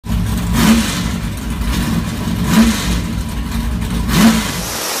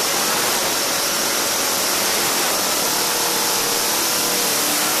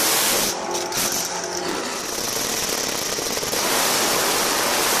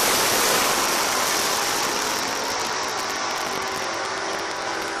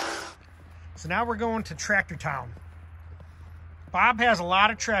now we're going to Tractor Town. Bob has a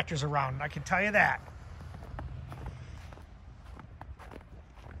lot of tractors around, I can tell you that.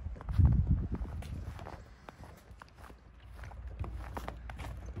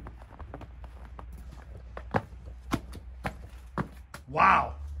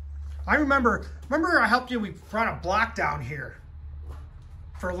 Wow. I remember I helped you, we brought a block down here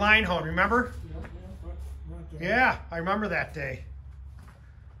for line home, remember? Yeah, I remember that day.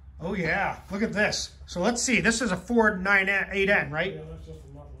 Oh yeah, look at this. So let's see, this is a Ford 8N, right? Yeah, that's just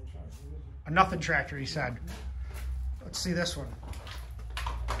a nothin tractor. A nothin tractor, he said. Let's see this one.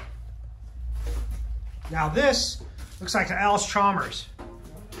 Now this looks like an Allis-Chalmers.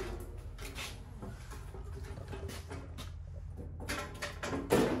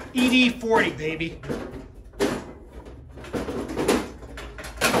 ED-40, baby. Yeah,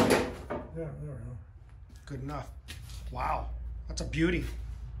 there we go. Good enough. Wow, that's a beauty.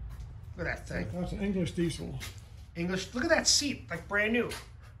 Look at that thing. That's an English diesel. English, look at that seat, like brand new.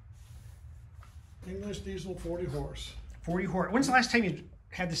 English diesel, 40 horse. 40 horse. When's the last time you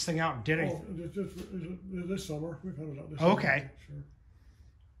had this thing out and did it? Oh, this summer. We've had it out this Okay. summer. Sure.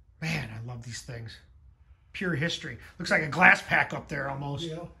 Man, I love these things. Pure history. Looks like a glass pack up there almost.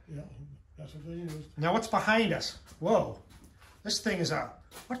 Yeah, yeah. That's what they used. Now what's behind us? Whoa. This thing is a,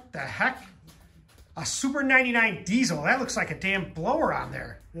 what the heck? A Super 99 diesel. That looks like a damn blower on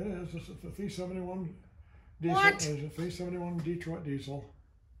there. It is. It's a 371 diesel. What? It's a 371 Detroit diesel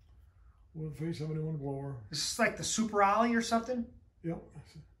with a 371 blower. This is like the Super Ollie or something? Yep.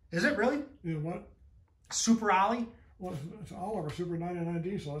 Is it really? You know what? Super Ollie? Well, it's all over Super 99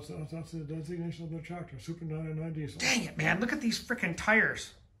 diesel. That's the designation of the tractor, Super 99 diesel. Dang it, man. Look at these freaking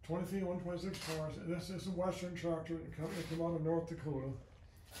tires. 23 126 cars. This is a Western tractor. It came out of North Dakota.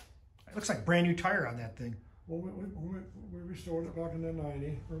 It looks like brand new tire on that thing. Well, we restored it back in the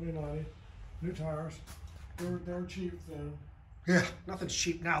early 90. New tires. They were cheap then. Yeah, nothing's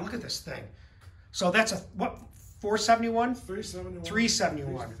cheap now. Look at this thing. So that's a, what, 471? 371.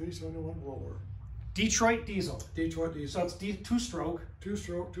 371. 371 blower. Detroit diesel. Detroit diesel. So it's two-stroke.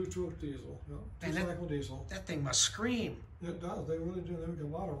 Two-stroke diesel. Yeah. Two-cycle diesel. That thing must scream. It does. They really do. They make a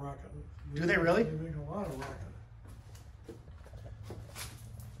lot of racket. Do they really? They make a lot of racket.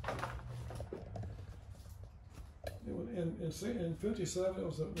 In 57, it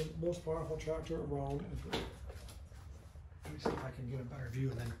was the most powerful tractor around. Let me see if I can get a better view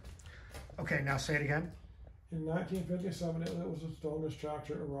then. Okay, now say it again. In 1957, it was the strongest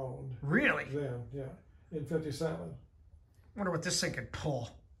tractor around. Really? Then, yeah. In 57. Wonder what this thing could pull.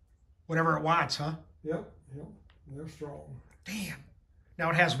 Whatever it wants, huh? Yep. They're strong. Damn. Now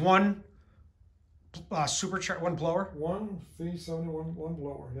it has one one blower? One 371 one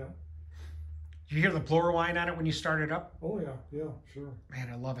blower, yeah. Did you hear the blower whine on it when you started it up? Oh, yeah, sure. Man,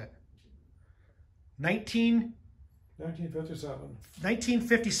 I love it. 1957.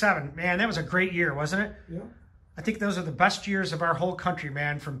 1957. Man, that was a great year, wasn't it? Yeah. I think those are the best years of our whole country,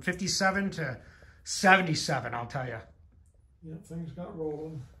 man, from 57 to 77, I'll tell you. Yeah, things got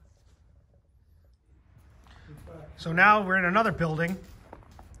rolling. So now we're in another building.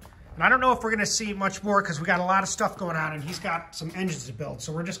 And I don't know if we're going to see much more because we got a lot of stuff going on and he's got some engines to build.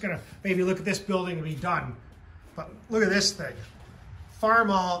 So we're just going to maybe look at this building and be done. But look at this thing.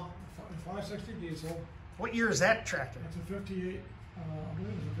 Farmall. 560 diesel. What year is that tractor? It's a 58, I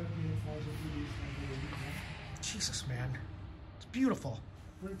believe it's a 58 560 diesel. Jesus, man. It's beautiful.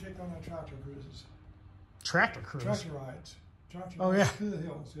 We're going to take on our tractor cruises. Tractor cruise? Tractor rides. Tractor rides yeah. Through the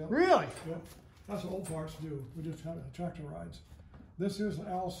hills, yep. Really? Yep. That's what old parts do. We just have tractor rides. This is an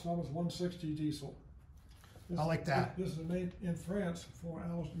Allis-Chalmers 160 diesel. I like that. This is made in France for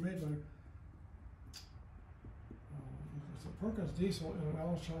made by it's a Perkins diesel and an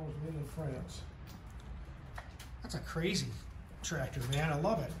Allis-Chalmers made in France. That's a crazy tractor, man. I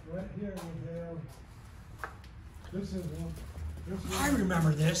love it. Right here we have. This is one. I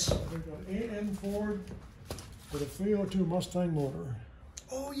remember this. We've got an 8N Ford with a 302 Mustang motor.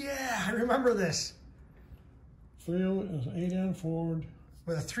 Oh yeah, I remember this. 302 is an 8N Ford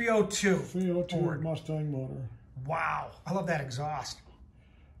with a 302. 302 Ford Mustang motor. Wow, I love that exhaust.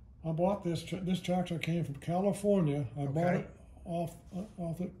 I bought this. This tractor came from California. I bought it off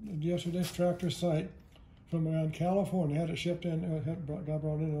yesterday's tractor site from around California. Had it shipped in. Got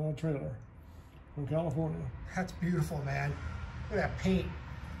brought in on a trailer from California. That's beautiful, man. Look at that paint.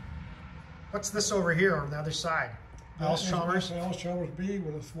 What's this over here on the other side? Allis-Chalmers? Allis-Chalmers B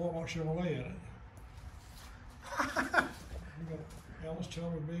with a small block Chevrolet in it. We got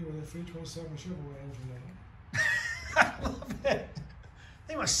Allis-Chalmers B with a 327 Chevrolet engine in it. I love it.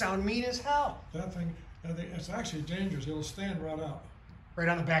 They must sound mean as hell. That thing, it's actually dangerous. It'll stand right out. Right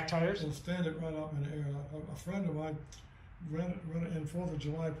on the back tires? And stand it right up in the air. A friend of mine ran it in 4th of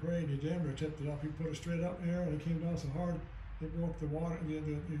July parade. He damn near tipped it up. He put it straight up in the air, and it came down so hard it broke the water, the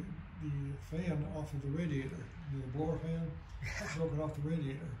fan off of the radiator. The blower fan broke it off the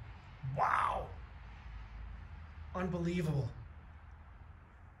radiator. Wow. Unbelievable.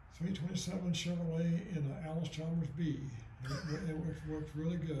 327 Chevrolet in an Allis-Chalmers B. It works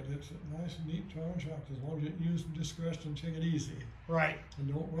really good. It's a nice, neat towing tractor as long as you use discretion and take it easy. Right.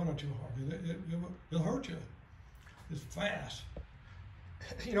 And don't run it too hard. It'll hurt you. It's fast.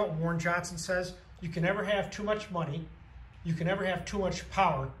 You know what Warren Johnson says? You can never have too much money, you can never have too much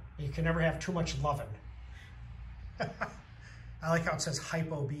power, and you can never have too much loving. I like how it says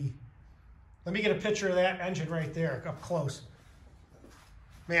HiPo B. Let me get a picture of that engine right there, up close.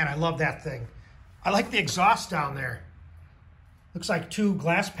 Man, I love that thing. I like the exhaust down there. Looks like 2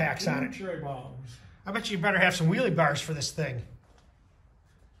 glass packs on it. Cherry bombs. I bet you better have some wheelie bars for this thing.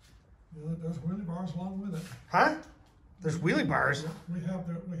 Yeah, there's wheelie bars along with it. Huh? There's wheelie bars. We have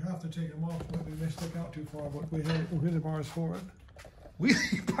to take them off. They stick out too far, but we have wheelie bars for it.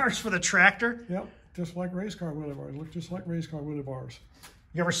 Wheelie bars for the tractor? Yep, just like race car wheelie bars. Look just like race car wheelie bars.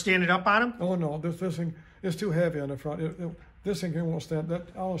 You ever stand it up on them? Oh no, this thing is too heavy on the front. This thing here won't stand. That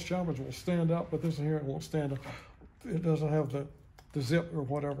Allis-Chalmers will stand up, but this one here it won't stand up. It doesn't have the zip or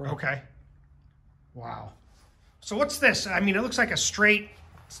whatever. Okay. Wow. So what's this? I mean, it looks like a straight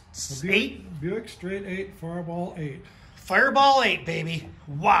 8? Buick straight 8, Fireball 8. Fireball 8, baby.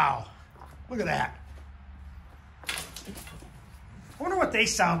 Wow. Look at that. I wonder what they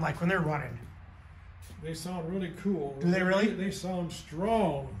sound like when they're running. They sound really cool. Do they really? They sound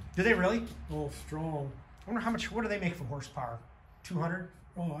strong. Do they really? Oh, strong. I wonder how much, what do they make for horsepower? 200?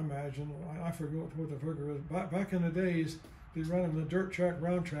 Oh, I imagine. I forget what the figure is. Back in the days, they running the dirt track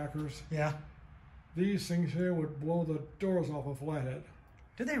round trackers. Yeah. These things here would blow the doors off a flathead.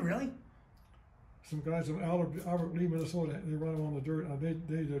 Did they really? Some guys in Albert Lee, Minnesota, they run them on the dirt. They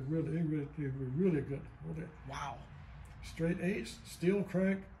did really good. Really. Wow. Straight 8s, steel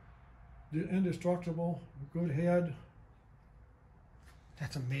crank, indestructible, good head.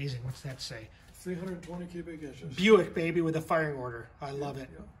 That's amazing. What's that say? 320 cubic inches. Buick, baby, with a firing order. I love it.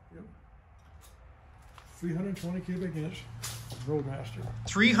 Yep. 320 cubic inch Roadmaster.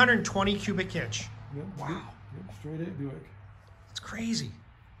 320 cubic inch. Yep. Wow. Yep. Straight 8 Buick. That's crazy.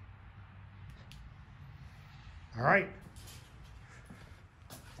 All right.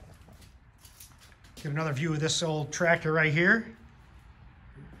 Give another view of this old tractor right here.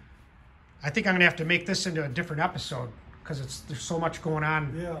 I think I'm going to have to make this into a different episode because there's so much going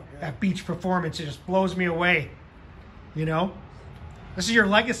on at Beach Performance. It just blows me away. You know? This is your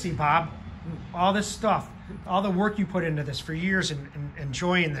legacy, Bob. All this stuff. All the work you put into this for years and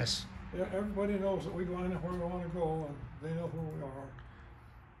enjoying this. Yeah, everybody knows that we go in where we want to go, and they know who we are.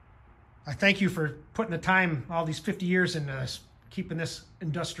 I thank you for putting the time, all these 50 years into this, keeping this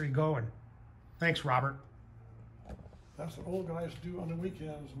industry going. Thanks, Robert. That's what old guys do on the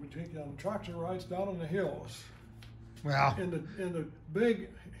weekends. We take tractor rides down in the hills. Well, in the big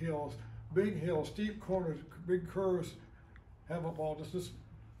hills, steep corners, big curves, have up all this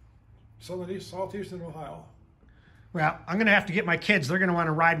southeastern Ohio. Well, I'm going to have to get my kids. They're going to want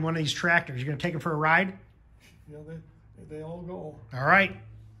to ride one of these tractors. You're going to take them for a ride? Yeah, they all go. All right.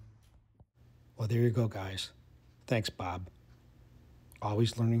 Well, there you go, guys. Thanks, Bob.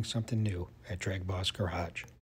 Always learning something new at DragBoss Garage.